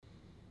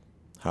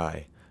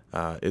Hi,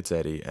 it's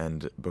Eddie,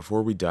 and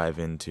before we dive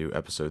into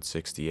episode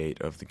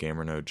 68 of the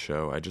GamerNode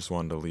show, I just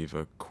wanted to leave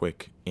a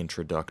quick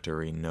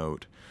introductory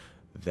note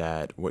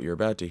that what you're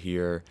about to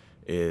hear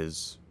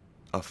is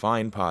a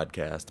fine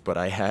podcast, but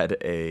I had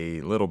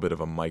a little bit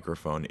of a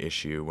microphone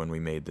issue when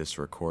we made this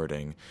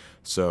recording.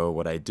 So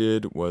what I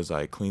did was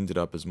I cleaned it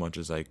up as much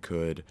as I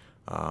could.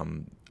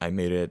 I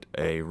made it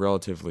a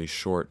relatively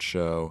short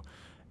show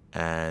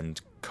and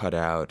cut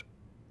out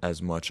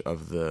as much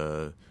of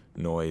the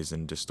noise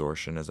and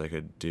distortion as I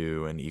could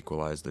do and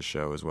equalize the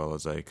show as well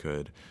as I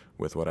could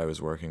with what I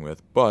was working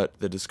with. But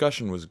the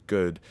discussion was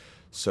good,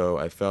 so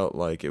I felt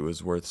like it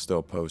was worth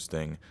still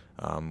posting.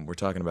 We're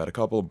talking about a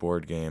couple of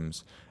board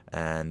games,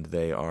 and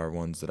they are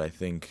ones that I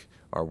think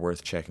are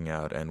worth checking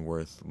out and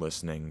worth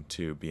listening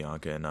to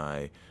Bianca and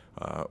I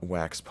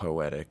wax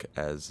poetic,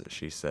 as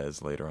she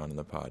says later on in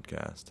the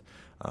podcast.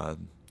 I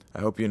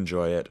hope you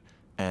enjoy it.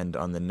 And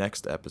on the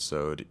next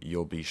episode,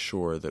 you'll be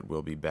sure that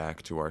we'll be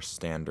back to our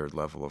standard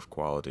level of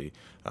quality,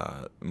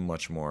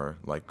 much more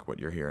like what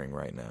you're hearing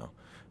right now.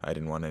 I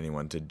didn't want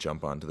anyone to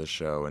jump onto the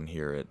show and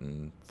hear it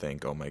and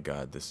think, oh my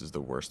god, this is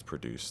the worst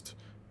produced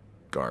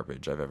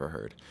garbage I've ever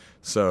heard.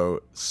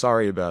 So,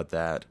 sorry about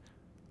that.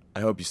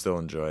 I hope you still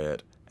enjoy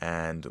it,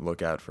 and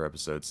look out for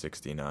episode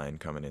 69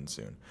 coming in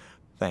soon.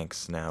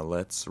 Thanks. Now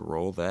let's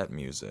roll that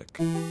music.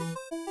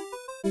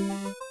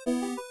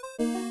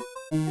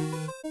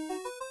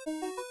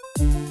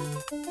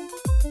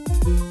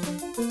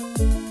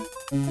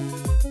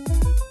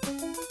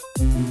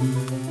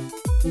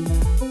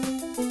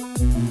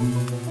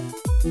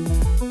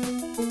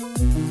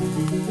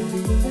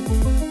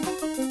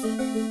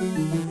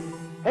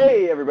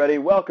 Hey everybody,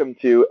 welcome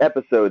to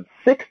episode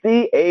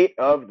 68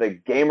 of the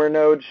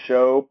GamerNode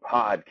Show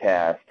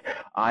podcast.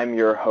 I'm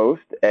your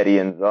host, Eddie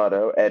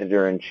Inzauto,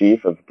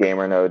 editor-in-chief of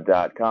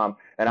GamerNode.com,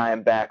 and I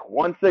am back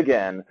once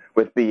again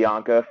with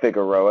Bianca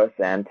Figueroa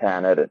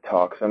Santana to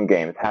talk some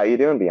games. How you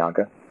doing,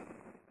 Bianca?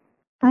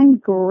 I'm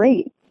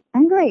great.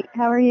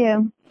 How are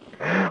you?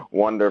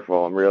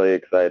 Wonderful. I'm really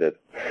excited.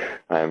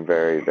 I'm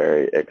very,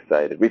 very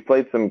excited. We've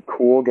played some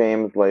cool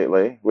games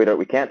lately.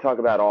 We can't talk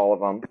about all of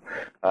them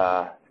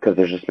because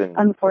there's just been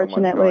so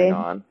much going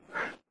on.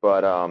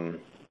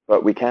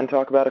 But we can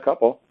talk about a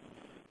couple.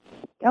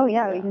 Oh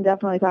yeah, we can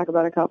definitely talk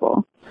about a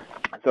couple.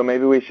 So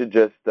maybe we should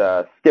just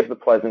skip the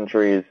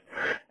pleasantries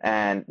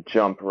and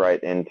jump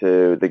right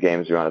into the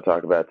games we want to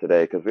talk about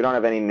today, because we don't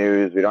have any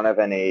news, we don't have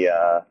any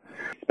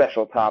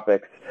special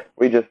topics.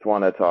 We just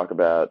want to talk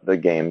about the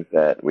games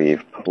that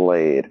we've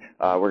played.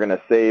 We're going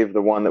to save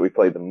the one that we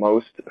played the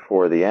most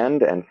for the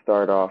end and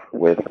start off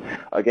with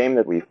a game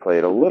that we've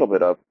played a little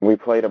bit of. We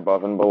played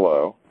Above and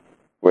Below,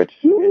 which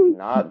is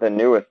not the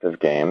newest of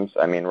games.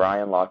 I mean,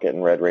 Ryan Lockett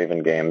and Red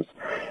Raven Games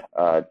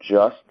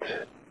just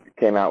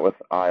came out with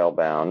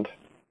Islebound,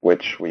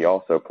 which we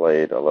also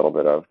played a little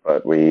bit of,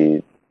 but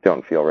we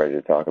don't feel ready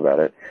to talk about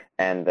it.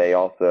 And they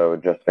also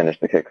just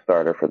finished the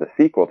Kickstarter for the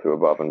sequel to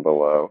Above and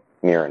Below,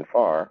 Near and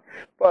Far.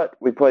 But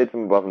we played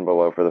some Above and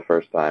Below for the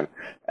first time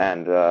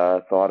and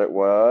thought it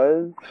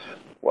was,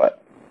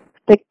 what?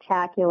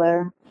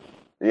 Spectacular.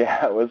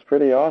 Yeah, it was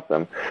pretty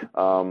awesome.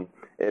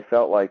 It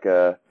felt like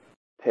a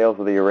Tales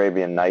of the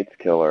Arabian Nights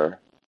killer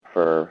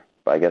for,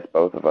 I guess,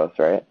 both of us,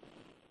 right?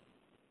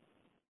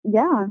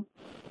 Yeah.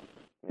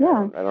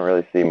 Yeah. I don't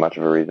really see much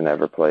of a reason to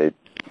ever play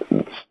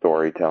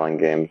storytelling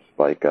games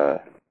like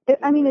it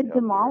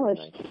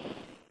demolished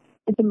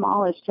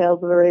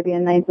Tales of the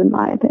Arabian Nights, in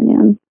my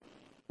opinion.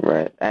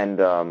 Right. And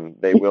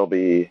they will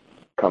be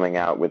coming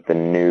out with the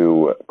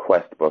new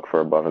quest book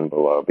for Above and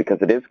Below,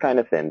 because it is kind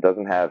of thin,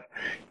 doesn't have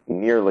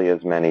nearly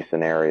as many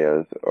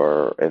scenarios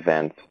or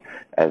events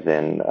as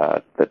in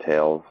the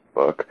Tales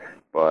book,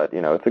 but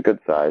it's a good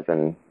size,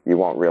 and you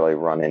won't really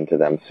run into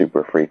them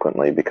super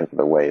frequently because of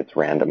the way it's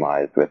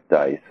randomized with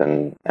dice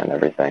and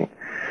everything.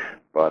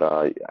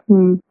 But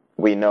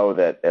we know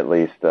that at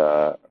least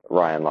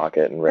Ryan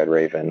Lockett and Red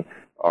Raven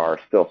are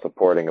still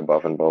supporting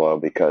Above and Below,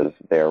 because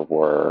there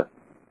were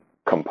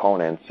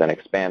components and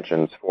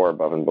expansions for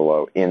Above and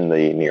Below in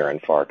the Near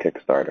and Far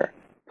Kickstarter.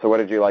 So what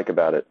did you like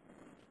about it?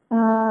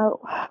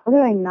 What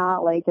did I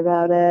not like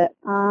about it?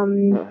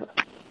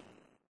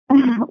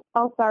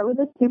 I'll start with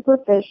the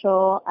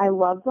superficial. I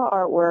love the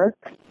artwork.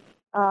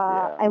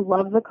 I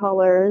love the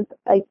colors.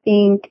 I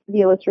think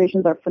the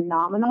illustrations are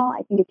phenomenal.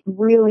 I think it's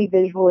really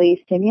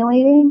visually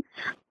stimulating.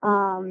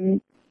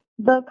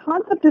 The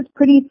concept is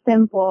pretty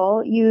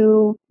simple.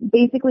 You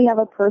basically have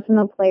a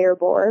personal player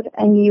board,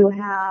 and you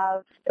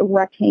have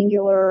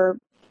rectangular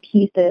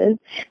pieces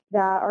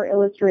that are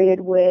illustrated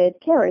with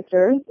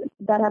characters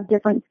that have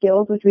different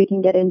skills, which we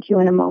can get into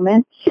in a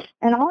moment.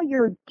 And all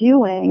you're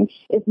doing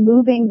is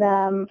moving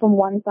them from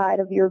one side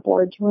of your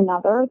board to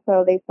another.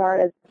 So they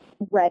start as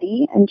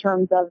ready in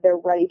terms of they're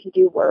ready to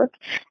do work.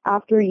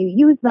 After you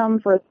use them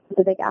for a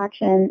specific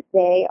action,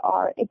 they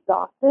are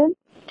exhausted.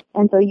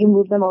 And so you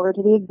move them over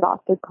to the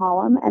exhausted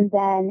column. And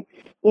then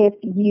if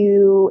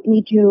you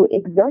need to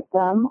exert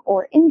them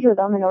or injure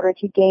them in order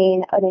to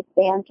gain an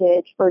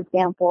advantage, for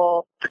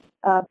example,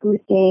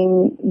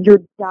 boosting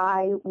your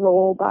die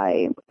roll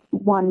by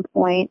 1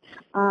 point,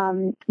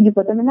 you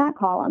put them in that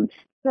column.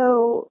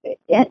 So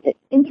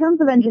in terms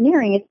of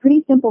engineering, it's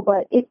pretty simple,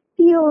 but it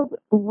feels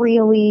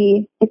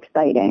really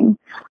exciting.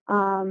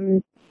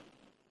 And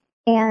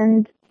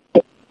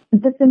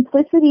the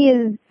simplicity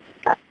is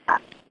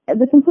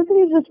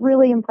just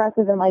really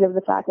impressive in light of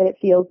the fact that it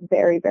feels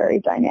very, very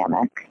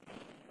dynamic.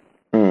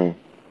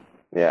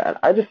 Yeah,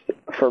 and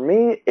for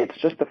me, it's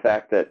just the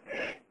fact that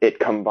it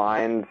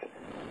combines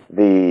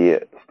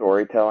the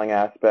storytelling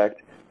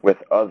aspect with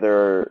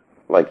other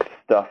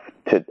stuff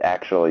to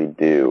actually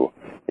do.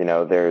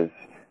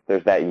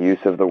 There's that use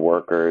of the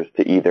workers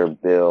to either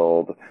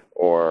build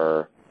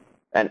or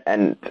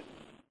and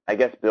I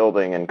guess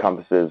building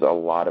encompasses a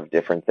lot of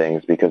different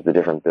things because the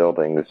different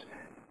buildings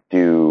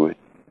do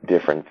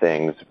different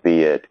things,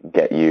 be it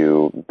get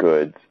you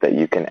goods that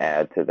you can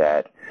add to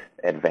that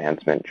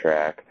advancement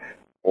track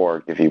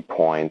or give you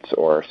points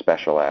or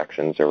special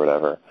actions or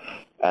whatever.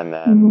 And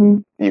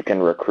then you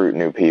can recruit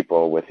new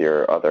people with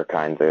your other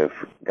kinds of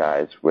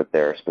guys with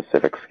their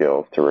specific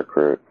skills to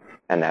recruit.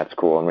 And that's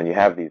cool. And when you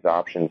have these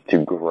options to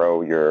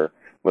grow your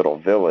little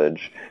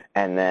village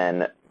and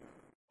then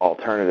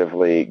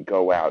alternatively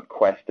go out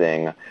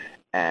questing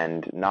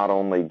and not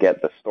only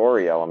get the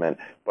story element,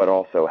 but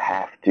also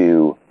have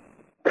to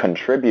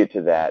contribute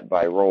to that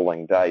by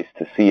rolling dice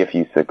to see if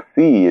you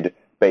succeed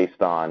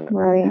based on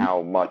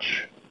how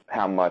much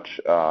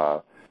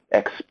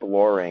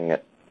exploring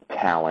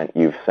talent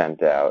you've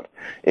sent out.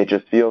 It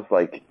just feels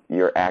like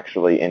you're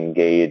actually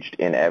engaged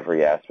in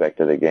every aspect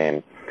of the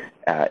game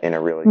in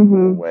a really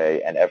cool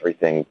way, and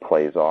everything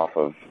plays off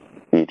of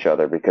each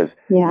other because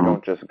you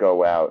don't just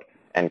go out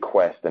and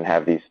quest and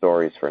have these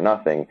stories for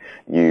nothing.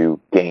 You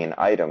gain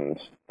items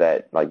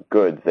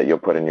goods that you'll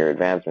put in your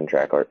advancement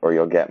track, or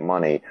you'll get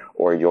money,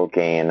 or you'll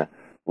gain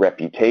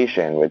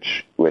reputation,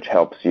 which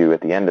helps you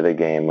at the end of the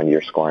game when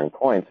you're scoring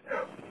points.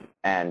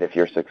 And if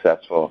you're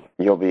successful,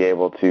 you'll be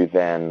able to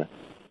then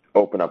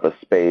open up a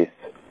space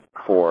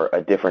for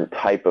a different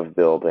type of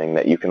building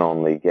that you can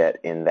only get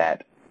in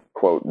that,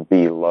 quote,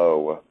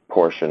 below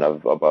portion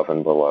of above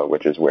and below,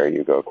 which is where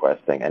you go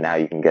questing. And now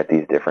you can get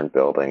these different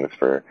buildings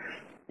for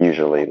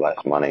usually less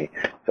money.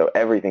 So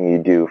everything you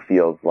do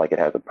feels like it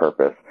has a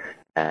purpose,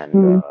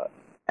 and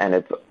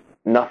it's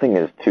nothing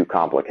is too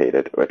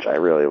complicated, which I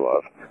really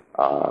love.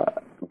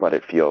 But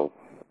it feels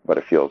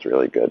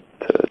really good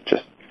to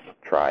just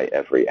try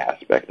every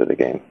aspect of the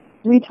game.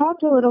 We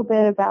talked a little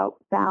bit about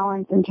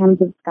balance in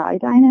terms of Sky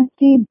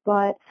Dynasty,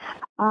 but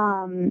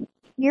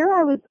here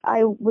I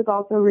was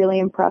also really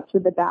impressed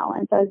with the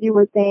balance. As you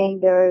were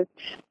saying, there's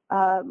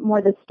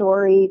more the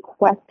story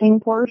questing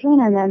portion,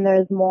 and then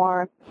there's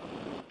more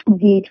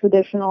the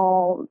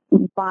traditional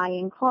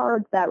buying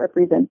cards that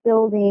represent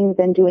buildings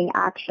and doing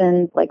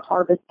actions like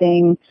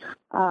harvesting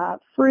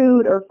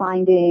fruit or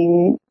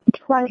finding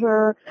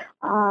treasure.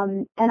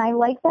 And I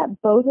like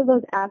that both of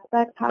those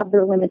aspects have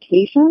their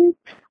limitations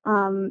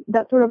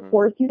that sort of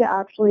force you to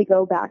actually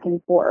go back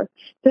and forth.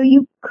 So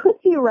you could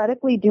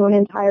theoretically do an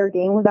entire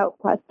game without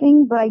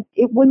questing, but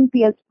it wouldn't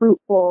be as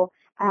fruitful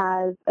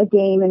as a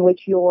game in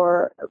which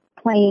you're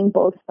playing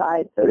both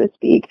sides, so to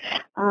speak.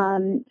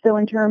 So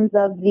in terms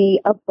of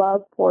the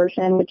above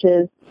portion, which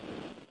is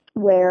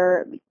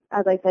where,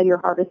 as I said, you're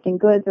harvesting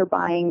goods or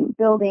buying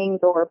buildings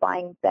or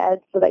buying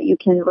beds so that you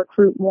can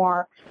recruit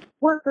more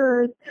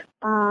workers,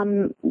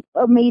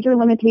 a major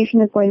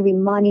limitation is going to be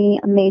money.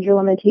 A major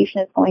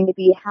limitation is going to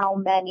be how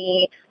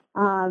many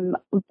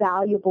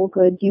valuable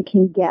goods you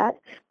can get.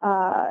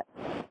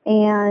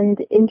 And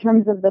in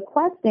terms of the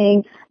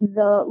questing,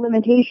 the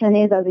limitation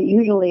is, as it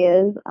usually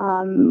is,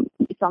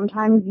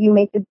 sometimes you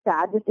make the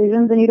bad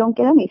decisions and you don't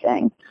get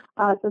anything.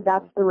 So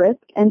that's the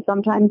risk. And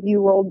sometimes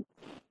you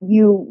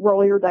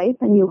roll your dice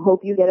and you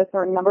hope you get a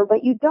certain number,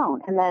 but you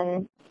don't. And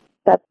then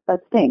that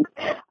stinks.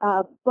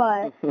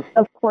 But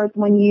of course,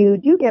 when you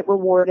do get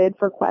rewarded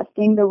for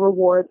questing, the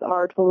rewards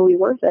are totally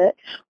worth it.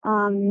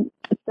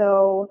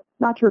 So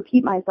not to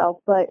repeat myself,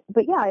 but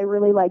yeah, I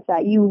really like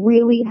that. You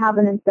really have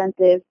an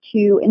incentive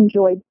to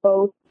enjoy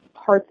both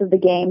parts of the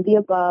game, the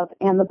above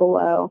and the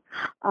below,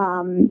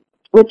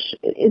 which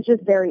is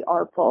just very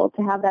artful.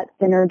 To have that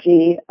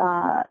synergy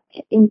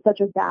in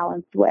such a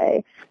balanced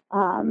way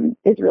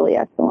is really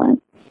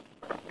excellent.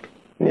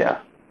 Yeah.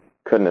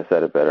 Couldn't have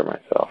said it better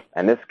myself.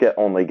 And this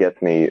only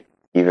gets me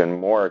even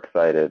more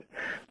excited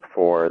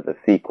for the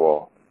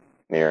sequel,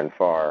 Near and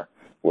Far,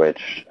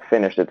 which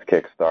finished its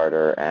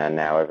Kickstarter, and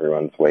now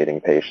everyone's waiting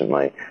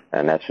patiently.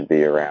 And that should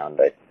be around,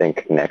 I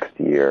think, next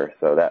year.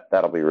 So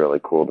that'll be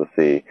really cool to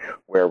see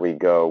where we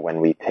go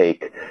when we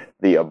take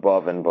the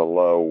above and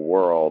below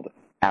world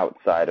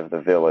outside of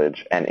the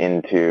village and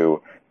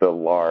into the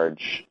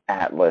large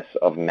atlas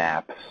of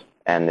maps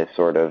and this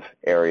sort of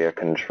area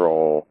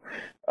control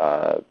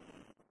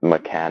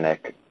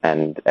mechanic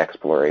and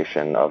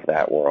exploration of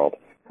that world.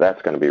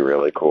 That's going to be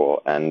really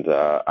cool. And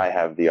I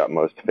have the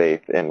utmost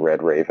faith in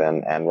Red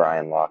Raven and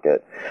Ryan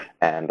Lockett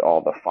and all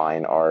the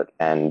fine art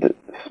and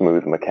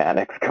smooth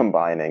mechanics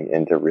combining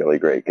into really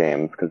great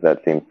games, because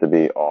that seems to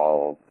be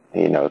all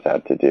he knows how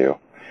to do.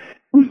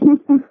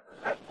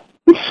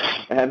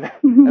 And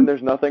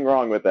there's nothing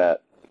wrong with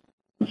that.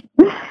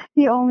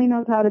 He only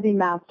knows how to be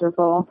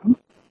masterful.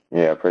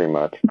 Yeah, pretty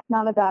much. It's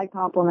not a bad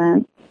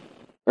compliment.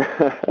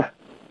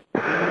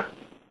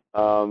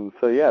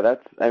 So yeah,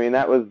 that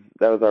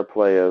was our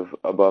play of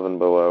Above and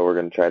Below. We're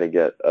going to try to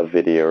get a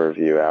video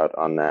review out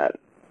on that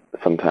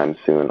sometime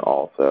soon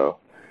also.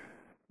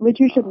 Which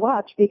you should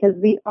watch because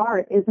the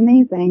art is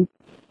amazing.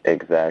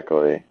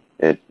 Exactly.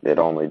 It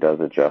only does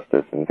it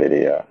justice in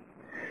video.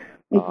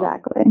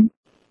 Exactly.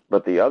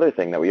 But the other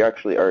thing that we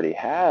actually already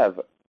have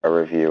a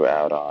review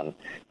out on,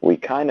 we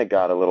kind of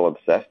got a little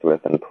obsessed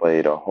with and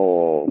played a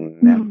whole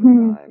mess of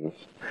times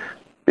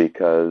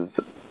because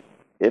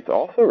it's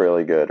also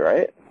really good,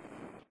 right?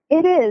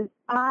 It is.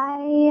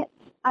 I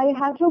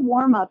had to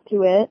warm up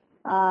to it.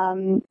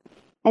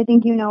 I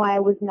think I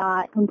was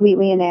not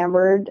completely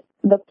enamored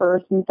the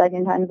first and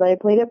second times I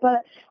played it,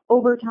 but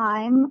over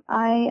time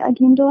I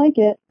came to like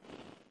it.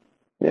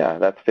 Yeah,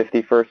 that's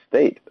 51st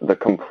State, the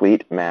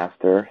complete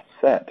master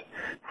set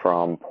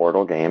from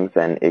Portal Games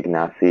and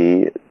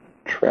Ignacy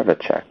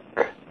Trevicek.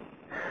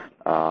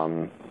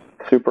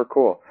 Super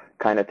cool.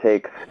 Kind of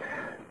takes...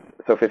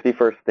 So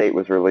 51st State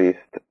was released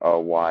a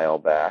while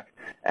back,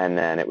 and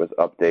then it was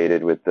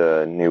updated with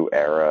the New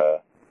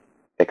Era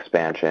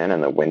expansion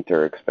and the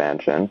Winter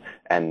expansion,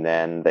 and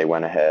then they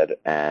went ahead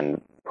and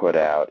put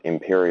out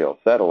Imperial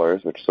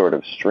Settlers, which sort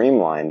of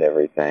streamlined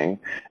everything,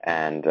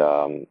 and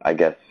I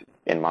guess,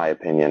 in my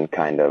opinion,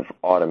 kind of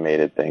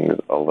automated things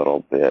a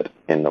little bit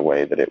in the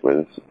way that it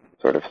was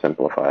sort of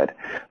simplified.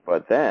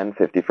 But then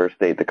 51st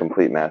State, the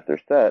complete master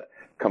set,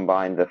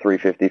 combined the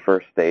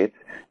 351st States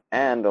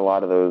and a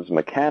lot of those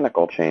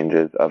mechanical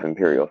changes of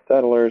Imperial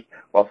Settlers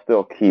while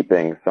still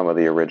keeping some of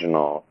the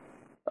original,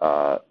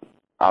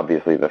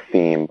 obviously the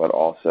theme, but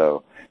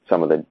also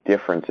some of the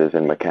differences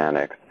in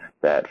mechanics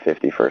that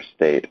 51st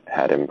State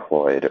had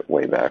employed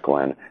way back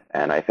when.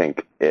 And I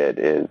think it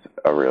is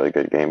a really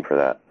good game for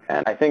that.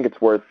 And I think it's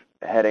worth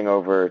heading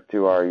over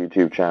to our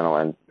YouTube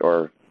channel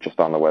or just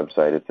on the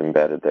website, it's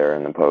embedded there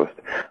in the post,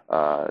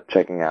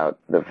 checking out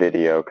the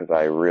video because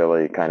I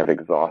really kind of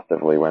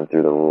exhaustively went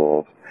through the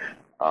rules.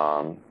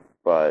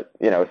 But,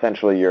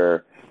 essentially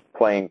you're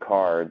playing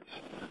cards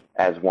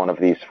as one of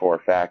these four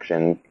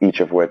factions,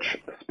 each of which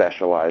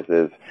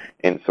specializes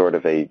in sort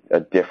of a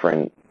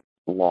different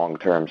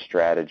long-term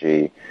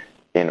strategy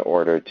in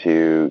order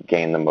to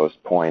gain the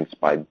most points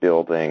by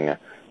building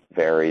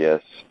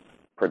various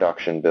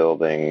production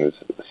buildings,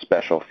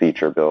 special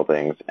feature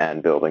buildings,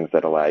 and buildings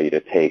that allow you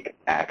to take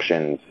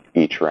actions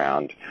each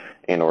round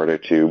in order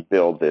to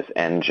build this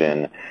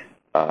engine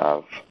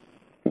of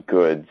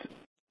goods,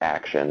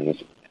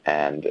 actions,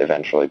 and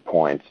eventually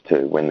points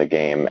to win the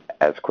game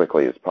as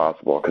quickly as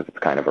possible because it's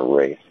kind of a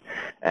race.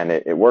 And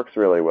it works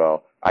really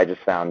well. I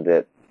just found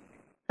it,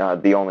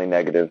 the only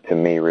negative to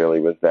me really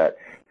was that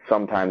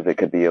sometimes it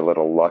could be a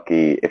little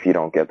lucky if you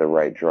don't get the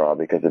right draw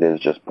because it is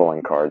just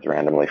pulling cards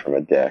randomly from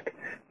a deck.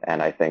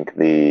 And I think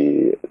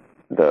the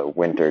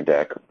winter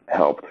deck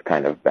helped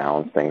kind of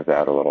balance things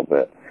out a little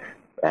bit.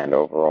 And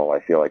overall, I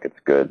feel like it's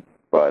good.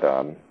 But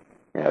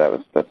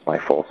that's my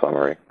full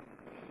summary.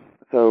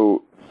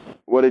 So,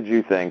 what did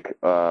you think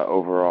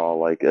overall?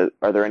 Like,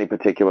 are there any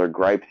particular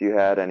gripes you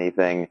had?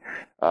 Anything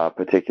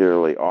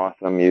particularly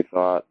awesome you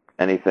thought?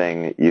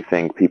 Anything you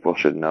think people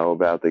should know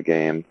about the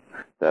game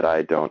that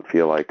I don't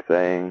feel like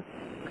saying?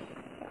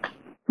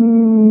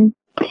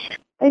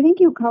 I think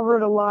you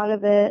covered a lot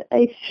of it.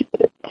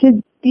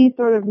 To be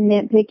sort of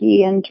nitpicky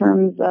in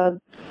terms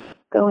of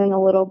going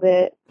a little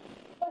bit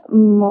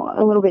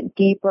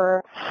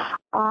deeper,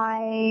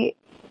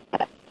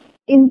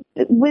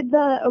 with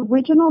the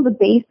original, the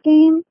base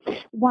game,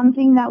 one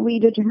thing that we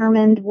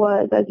determined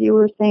was, as you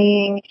were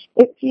saying,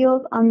 it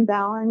feels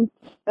unbalanced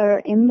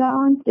or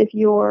imbalanced if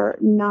you're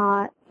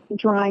not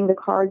drawing the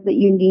cards that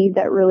you need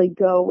that really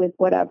go with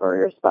whatever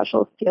your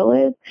special skill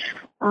is.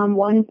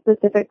 One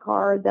specific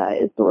card that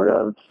is sort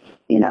of,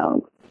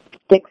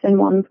 sticks in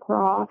one's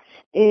craw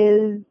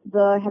is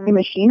the heavy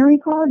machinery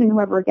card, and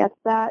whoever gets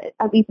that,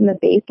 at least in the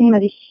base game,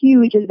 has a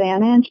huge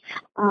advantage,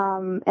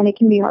 and it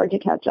can be hard to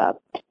catch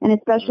up. And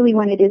especially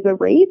when it is a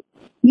race,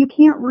 you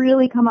can't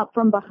really come up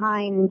from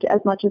behind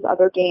as much as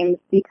other games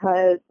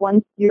because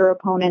once your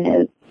opponent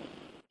is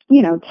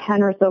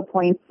 10 or so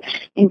points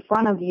in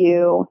front of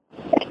you,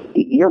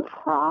 you're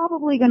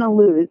probably going to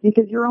lose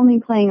because you're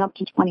only playing up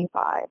to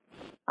 25.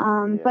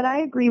 But I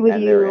agree with you.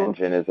 And their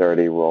engine is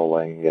already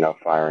rolling,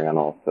 firing on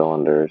all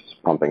cylinders,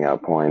 pumping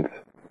out points.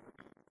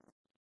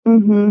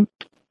 Mm-hmm.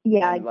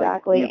 Yeah, and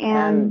exactly.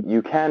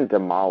 You can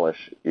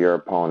demolish your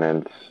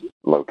opponent's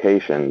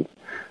locations,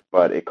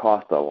 but it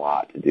costs a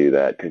lot to do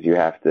that because you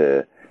have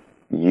to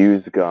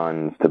use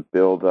guns to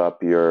build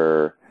up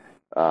your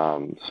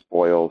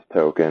spoils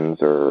tokens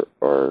or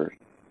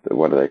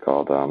what are they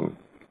called?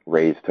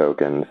 Raise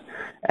tokens,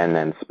 and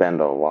then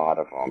spend a lot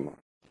of them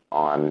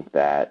on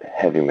that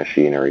heavy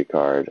machinery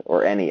card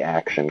or any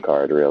action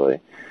card, really.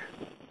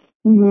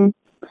 Mm-hmm.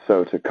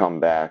 So to come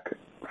back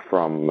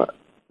from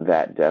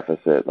that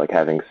deficit, like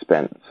having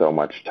spent so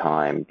much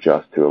time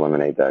just to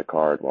eliminate that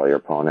card while your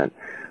opponent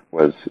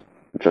was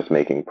just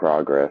making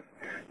progress.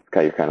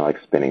 You're kind of like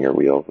spinning your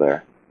wheels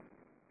there.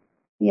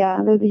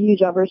 Yeah, there's a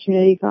huge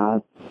opportunity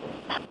cost.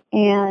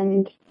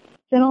 And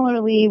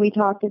similarly, we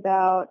talked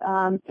about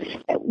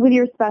with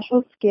your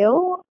special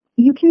skill,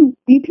 you can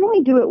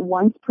only do it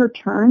once per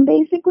turn,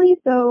 basically.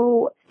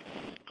 So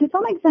to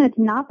some extent, it's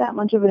not that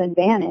much of an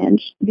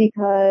advantage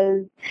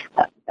because,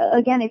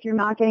 again, if you're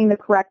not getting the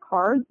correct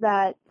cards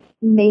that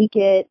make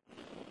it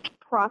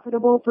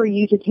profitable for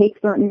you to take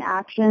certain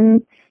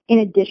actions in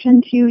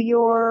addition to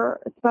your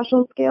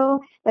special skill,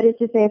 that is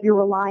to say, if you're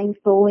relying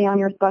solely on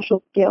your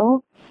special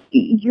skill,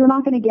 you're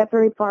not going to get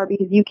very far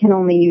because you can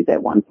only use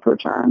it once per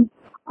turn.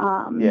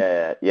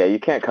 Yeah, you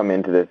can't come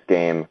into this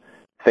game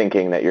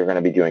thinking that you're going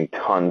to be doing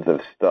tons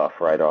of stuff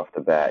right off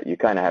the bat. You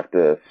kind of have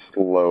to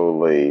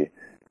slowly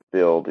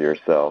build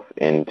yourself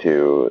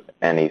into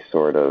any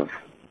sort of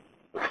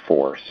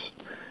force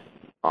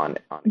on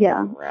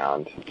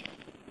round.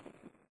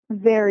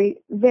 Very,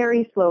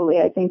 very slowly,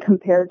 I think,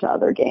 compared to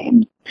other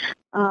games.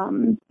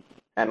 And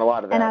a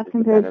lot of that is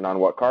dependent on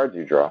what cards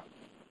you draw.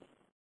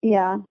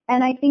 Yeah,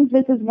 and I think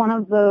this is one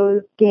of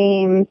those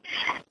games.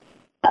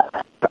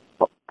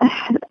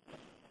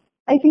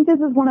 I think this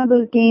is one of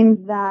those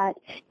games that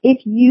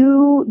if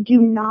you do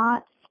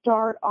not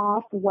start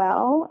off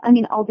well, I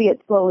mean,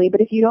 albeit slowly,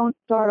 but if you don't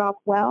start off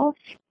well,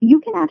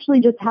 you can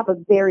actually just have a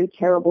very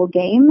terrible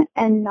game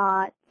and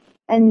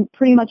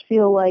pretty much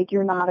feel like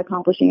you're not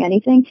accomplishing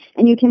anything,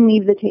 and you can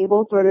leave the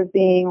table sort of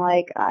being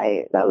like,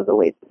 that was a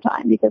waste of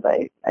time because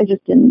I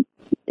just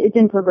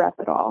didn't progress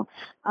at all.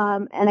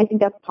 And I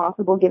think that's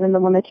possible given the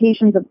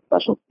limitations of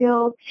special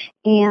skills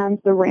and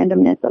the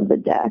randomness of the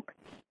deck.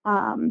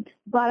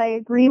 But I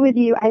agree with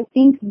you. I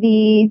think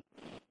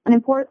an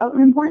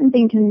important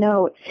thing to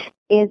note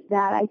is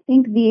that I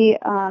think the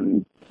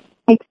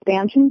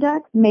expansion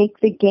decks make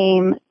the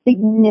game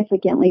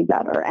significantly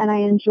better, and I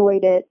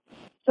enjoyed it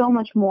so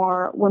much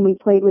more when we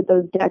played with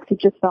those decks.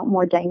 It just felt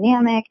more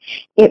dynamic.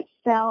 It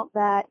felt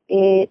that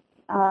it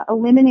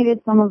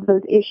eliminated some of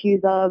those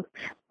issues of,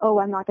 oh,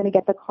 I'm not going to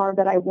get the card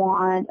that I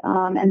want,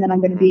 and then I'm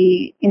going to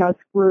be,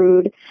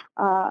 screwed.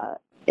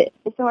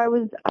 So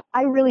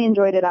I really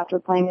enjoyed it after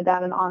playing with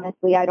that, and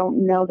honestly, I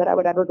don't know that I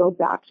would ever go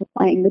back to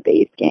playing the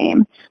base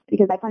game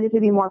because I find it to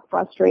be more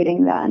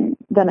frustrating than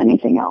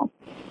anything else.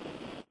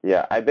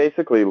 Yeah, I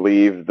basically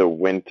leave the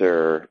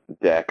winter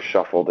deck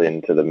shuffled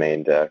into the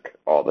main deck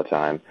all the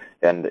time,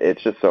 and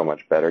it's just so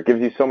much better. It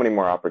gives you so many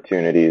more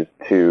opportunities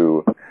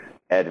to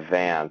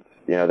advance.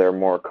 There are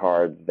more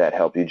cards that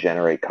help you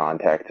generate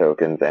contact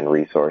tokens and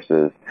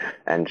resources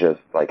and just,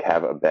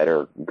 have a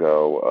better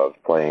go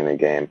of playing the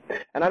game.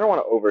 And I don't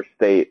want to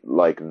overstate,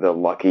 the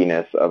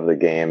luckiness of the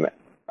game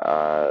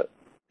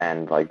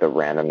and, the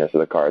randomness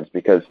of the cards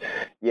because,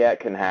 yeah, it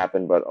can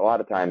happen, but a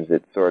lot of times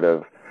it's sort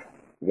of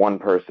one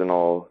person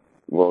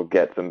will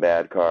get some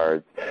bad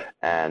cards,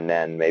 and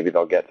then maybe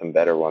they'll get some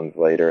better ones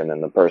later, and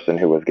then the person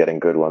who was getting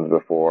good ones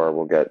before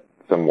will get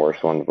some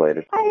worse ones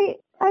later. I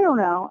don't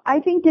know. I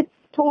think it's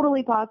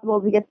totally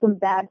possible to get some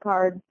bad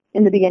cards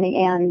in the beginning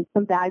and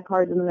some bad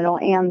cards in the middle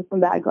and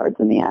some bad cards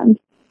in the end.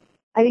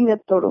 I think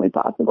that's totally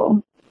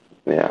possible.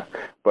 Yeah,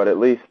 but at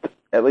least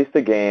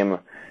the game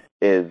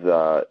is,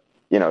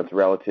 it's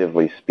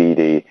relatively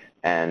speedy,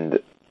 and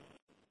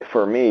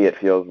for me, it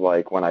feels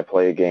like when I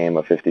play a game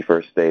of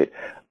 51st State,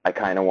 I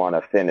kind of want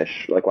to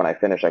finish. When I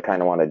finish, I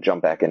kind of want to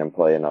jump back in and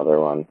play another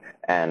one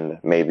and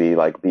maybe,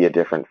 be a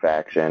different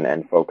faction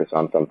and focus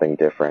on something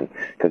different.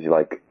 Because,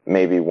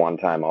 maybe one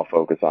time I'll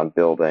focus on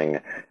building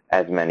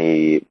as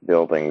many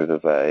buildings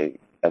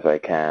as I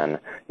can,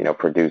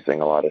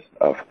 producing a lot of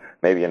stuff.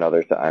 Maybe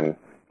another time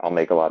I'll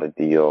make a lot of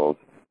deals.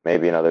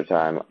 Maybe another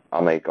time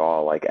I'll make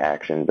all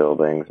action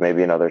buildings.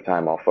 Maybe another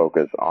time I'll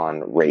focus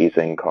on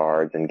raising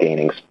cards and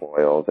gaining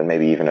spoils and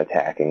maybe even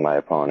attacking my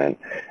opponent.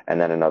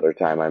 And then another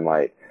time I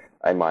might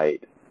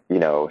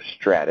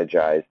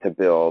strategize to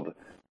build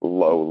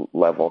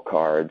low-level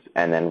cards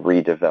and then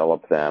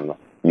redevelop them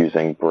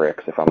using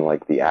bricks if I'm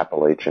the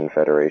Appalachian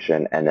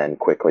Federation and then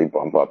quickly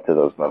bump up to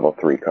those level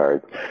 3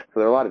 cards. So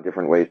there are a lot of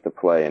different ways to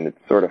play, and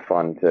it's sort of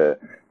fun to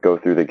go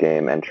through the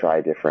game and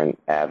try different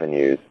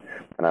avenues.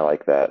 And I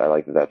like that. I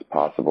like that that's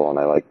possible, and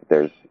I like that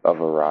there's a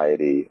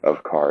variety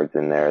of cards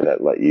in there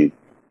that let you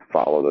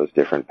follow those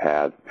different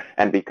paths.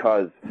 And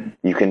because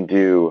you can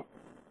do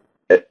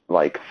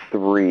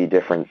 3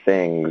 different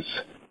things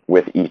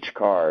with each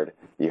card,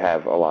 you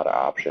have a lot of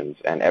options.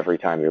 And every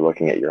time you're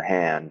looking at your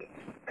hand,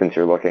 since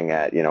you're looking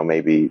at,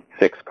 maybe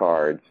 6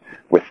 cards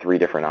with 3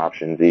 different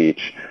options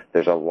each,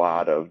 there's a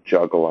lot of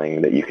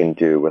juggling that you can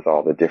do with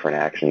all the different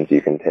actions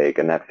you can take,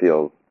 and that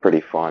feels pretty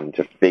fun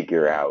to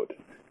figure out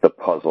the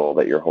puzzle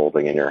that you're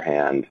holding in your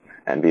hand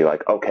and be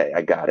like, okay,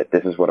 I got it.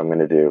 This is what I'm going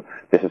to do.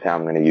 This is how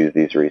I'm going to use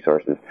these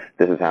resources.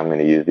 This is how I'm going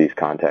to use these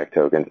contact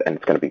tokens, and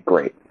it's going to be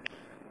great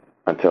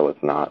until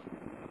it's not.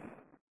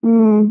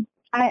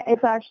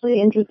 It's actually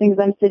interesting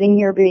because I'm sitting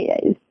here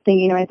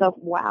thinking to myself,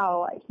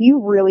 wow, he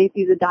really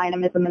sees a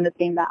dynamism in this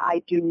game that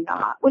I do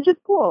not, which is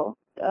cool.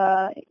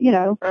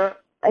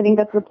 I think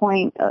that's the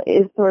point,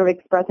 is sort of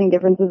expressing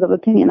differences of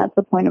opinion. That's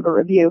the point of a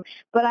review.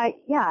 But I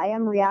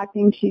am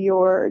reacting to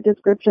your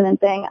description and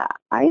saying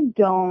I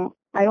don't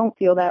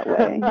feel that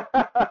way.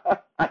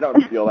 I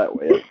don't feel that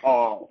way at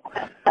all.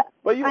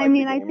 But you like the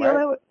game, I feel right?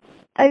 that way.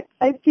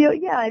 I feel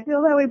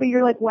that way, but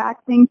you're like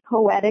waxing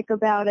poetic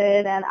about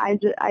it, and I'm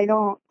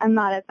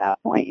not at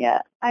that point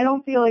yet. I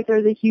don't feel like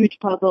there's a huge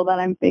puzzle that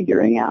I'm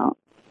figuring out.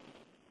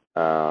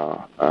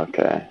 Oh,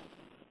 okay.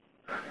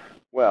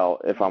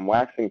 Well, if I'm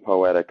waxing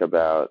poetic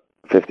about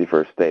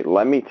 51st State,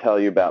 let me tell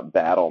you about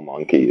Battle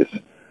Monkeys.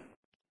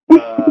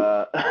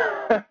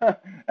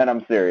 And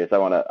I'm serious. I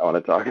want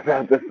to talk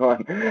about this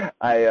one.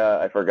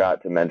 I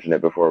forgot to mention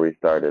it before we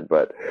started,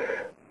 but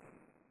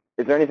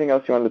is there anything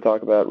else you wanted to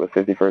talk about with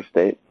 51st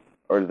State,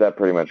 or does that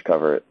pretty much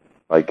cover it?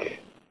 Like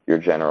your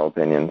general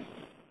opinions?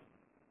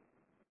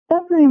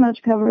 That pretty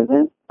much covers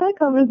it. That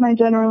covers my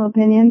general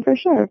opinion for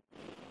sure.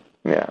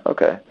 Yeah.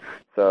 Okay.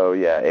 So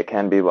yeah, it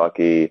can be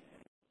lucky.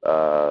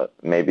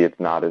 Maybe it's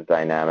not as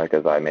dynamic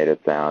as I made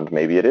it sound.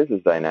 Maybe it is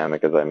as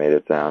dynamic as I made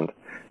it sound.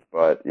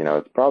 But,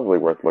 it's probably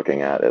worth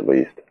looking at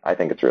least. I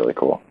think it's really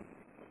cool.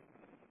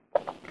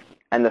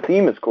 And the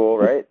theme is cool,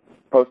 right?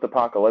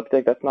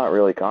 Post-apocalyptic, that's not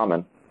really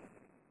common.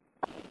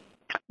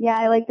 Yeah,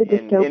 I like the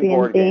dystopian in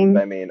board theme.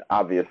 games, I mean,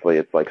 obviously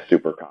it's like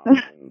super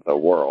common in the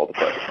world,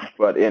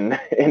 but in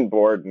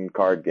board and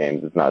card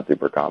games, it's not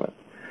super common.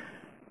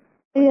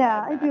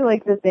 Yeah, I do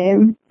like the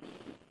theme.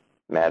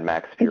 Mad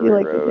Max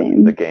Fury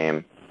Road, the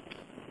game.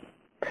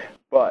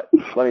 But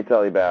let me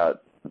tell you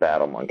about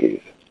Battle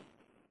Monkeys.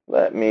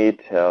 Let me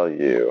tell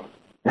you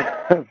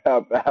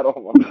about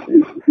Battle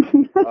Monkeys.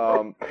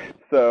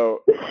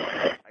 So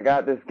I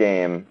got this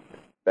game,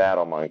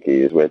 Battle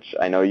Monkeys, which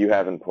I know you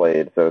haven't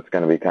played, so it's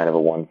going to be kind of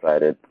a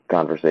one-sided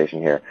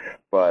conversation here.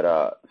 But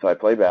so I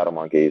played Battle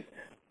Monkeys.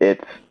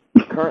 It's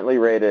currently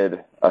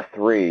rated a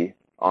 3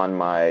 on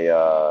my,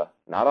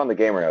 not on the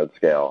GamerNode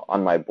scale,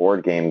 on my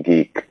Board Game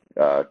Geek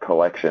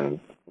collection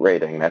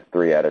rating. That's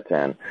 3 out of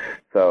 10.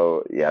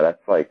 So yeah,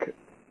 that's like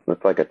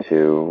a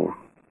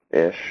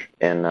 2-ish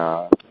in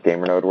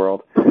GamerNode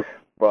world.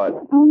 But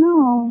oh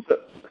no.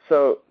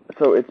 So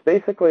it's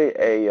basically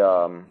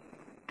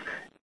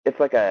it's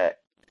like a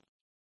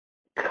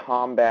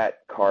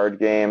combat card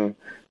game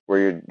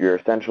where you're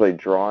essentially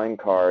drawing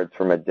cards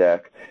from a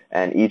deck,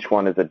 and each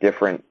one is a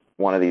different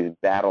one of these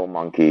battle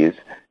monkeys,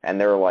 and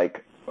there are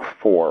like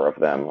 4 of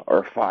them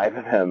or 5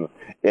 of them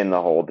in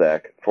the whole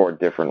deck, 4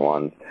 different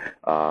ones.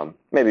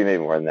 Maybe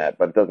more than that,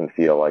 but it doesn't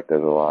feel like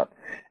there's a lot.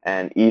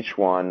 And each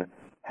one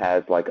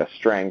has like a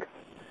strength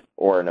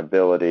or an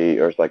ability,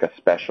 or it's like a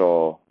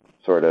special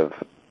sort of,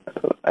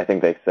 I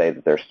think they say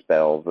that they're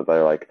spells, but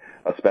they're like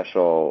a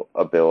special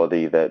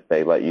ability that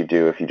they let you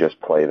do if you just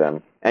play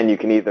them. And you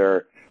can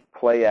either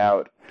play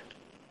out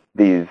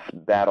these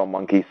battle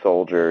monkey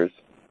soldiers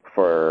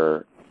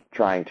for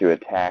trying to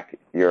attack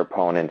your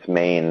opponent's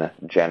main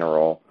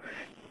general,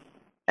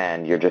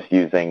 and you're just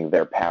using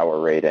their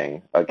power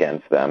rating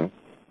against them.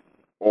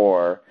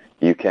 Or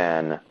you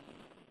can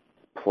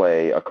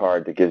play a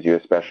card that gives you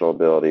a special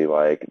ability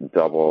like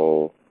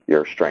double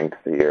your strength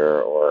here,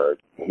 or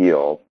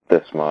heal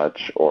this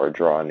much, or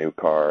draw a new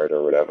card,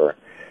 or whatever.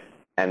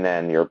 And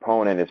then your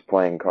opponent is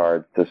playing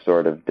cards to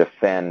sort of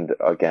defend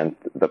against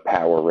the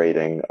power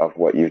rating of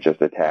what you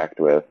just attacked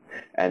with.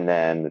 And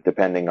then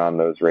depending on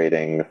those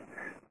ratings,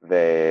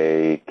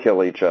 they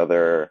kill each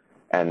other,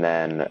 and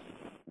then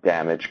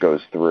damage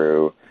goes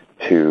through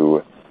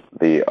to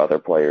the other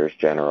player's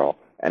general.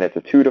 And it's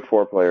a 2 to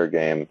 4 player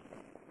game,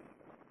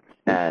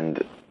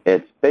 and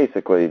it's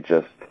basically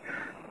just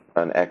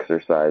an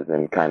exercise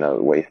in kind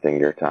of wasting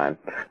your time.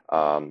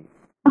 Ouch.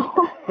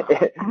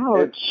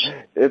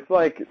 It's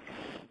like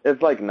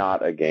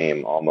not a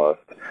game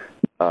almost.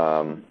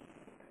 I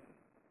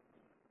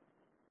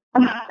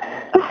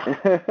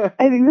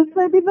think this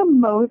might be the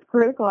most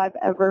critical I've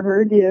ever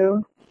heard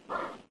you.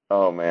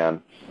 Oh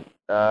man.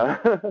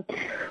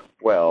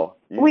 Well,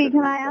 wait,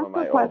 can I ask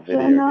a question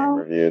video now? game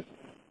reviews.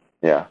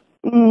 Yeah.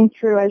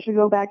 True, I should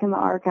go back in the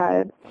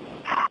archives.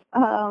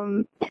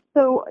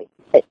 So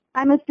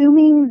I'm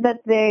assuming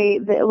that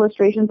the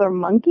illustrations are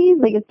monkeys,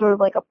 like it's sort of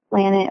like a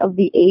Planet of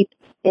the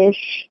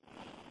Apes-ish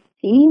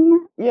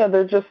theme. Yeah,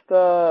 they're just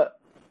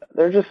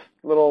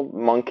little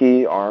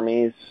monkey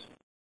armies,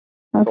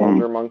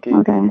 soldier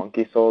monkeys,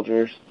 monkey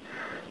soldiers.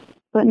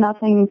 But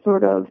nothing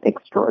sort of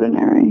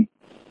extraordinary.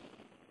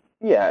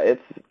 Yeah, it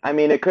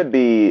could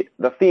be,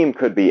 the theme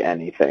could be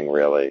anything,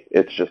 really.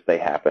 It's just they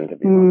happen to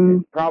be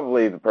monkeys.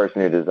 Probably the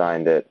person who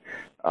designed it,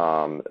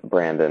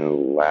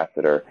 Brandon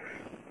Lasseter,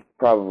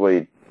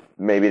 probably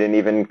maybe didn't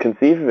even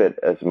conceive of it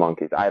as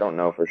monkeys. I don't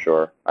know for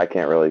sure. I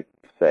can't really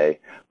say.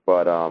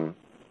 But,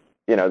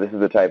 this is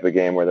the type of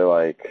game where they're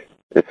like,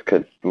 this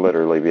could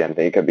literally be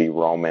anything. It could be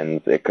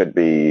Romans. It could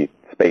be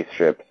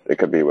spaceships. It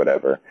could be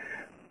whatever.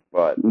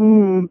 But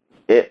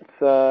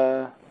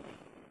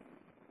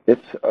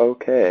it's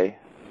okay,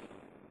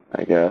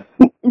 I guess.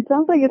 It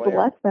sounds like it's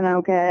less than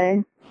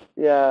okay.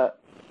 Yeah,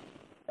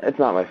 it's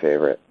not my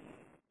favorite.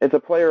 It's a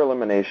player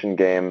elimination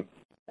game,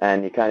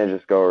 and you kind of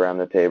just go around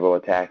the table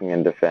attacking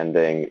and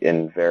defending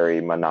in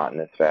very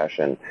monotonous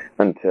fashion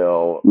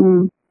until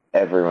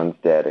everyone's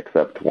dead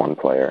except one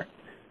player.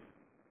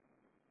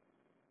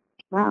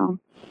 Wow.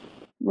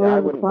 Yeah, I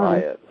wouldn't buy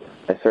it.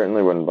 I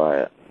certainly wouldn't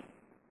buy it.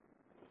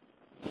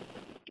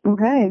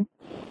 Okay.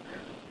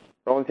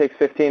 It only takes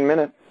 15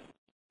 minutes.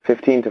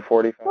 15 to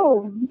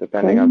 45,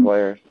 depending on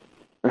players.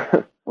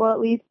 Well, at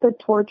least the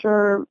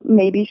torture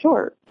may be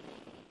short.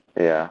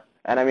 Yeah.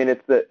 And I mean,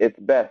 it's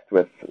best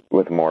with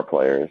more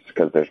players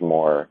because there's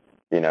more,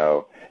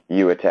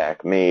 you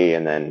attack me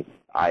and then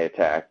I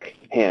attack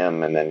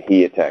him and then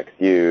he attacks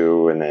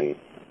you and then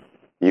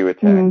you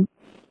attack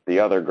the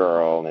other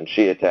girl and then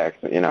she attacks,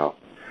 and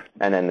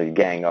then they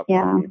gang up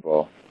on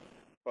people.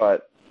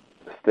 But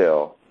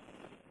still,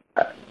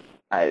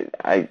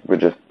 I would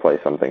just play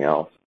something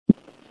else.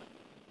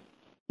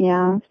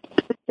 Yeah.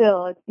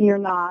 Still, you're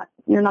not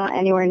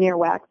anywhere near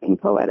waxing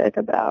poetic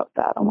about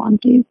battle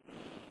monkeys.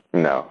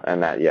 No,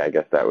 and I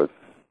guess that was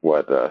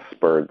what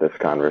spurred this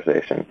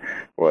conversation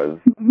was.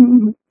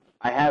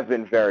 I have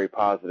been very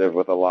positive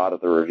with a lot of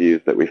the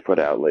reviews that we've put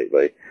out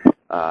lately,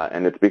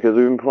 and it's because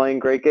we've been playing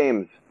great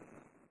games,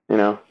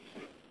 Yeah.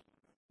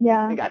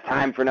 I got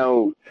time for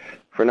no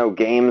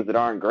games that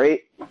aren't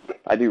great.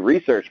 I do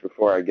research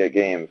before I get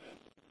games.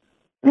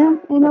 Yeah,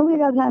 we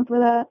got time for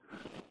that.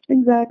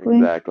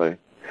 Exactly.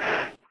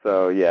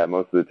 So, yeah,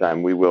 most of the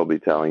time we will be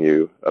telling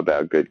you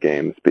about good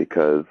games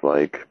because,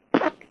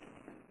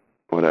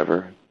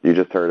 whatever. You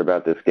just heard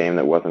about this game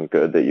that wasn't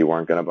good that you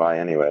weren't going to buy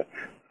anyway.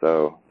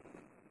 So.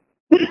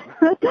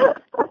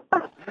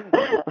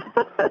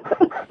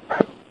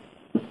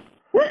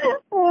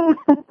 Oh,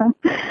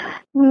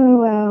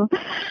 wow.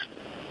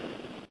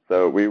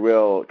 So we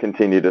will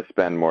continue to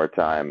spend more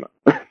time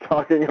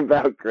talking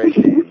about great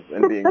games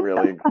and being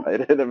really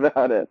excited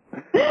about it.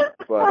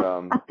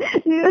 But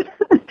you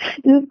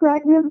just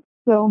cracked me up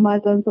so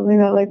much on something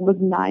that was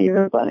not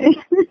even funny.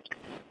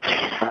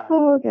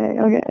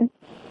 Okay.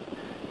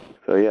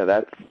 So yeah,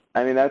 that's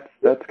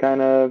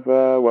kind of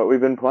what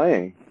we've been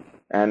playing,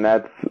 and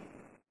I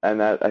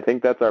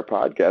think that's our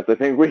podcast. I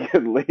think we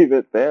could leave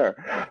it there.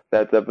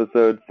 That's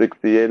episode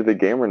 68 of the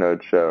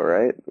GamerNode show,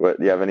 right? What?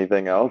 Do you have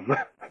anything else?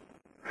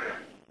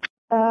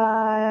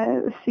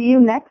 See you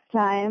next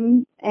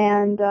time,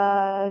 and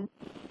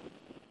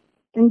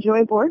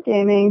enjoy board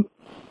gaming.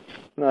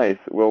 Nice.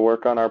 We'll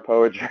work on our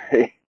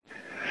poetry.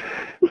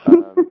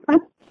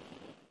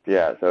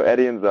 Yeah, so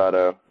Eddie and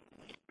Zato,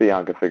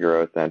 Bianca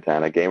Figueroa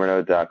Santana,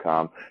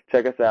 GamerNode.com.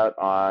 Check us out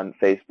on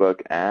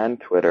Facebook and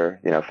Twitter,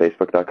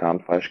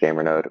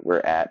 Facebook.com/GamerNode.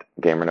 We're at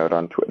GamerNode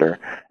on Twitter.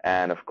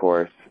 And, of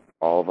course,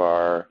 all of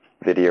our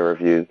video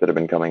reviews that have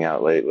been coming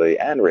out lately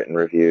and written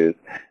reviews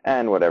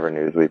and whatever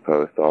news we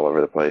post all over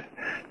the place.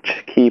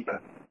 Just keep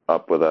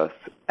up with us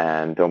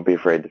and don't be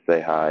afraid to say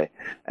hi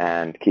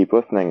and keep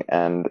listening.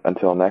 And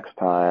until next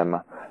time,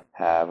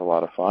 have a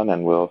lot of fun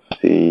and we'll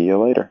see you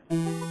later.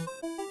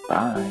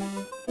 Bye.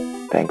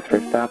 Thanks for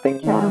stopping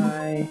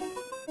by.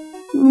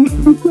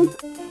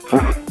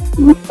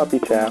 Puppy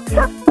chow.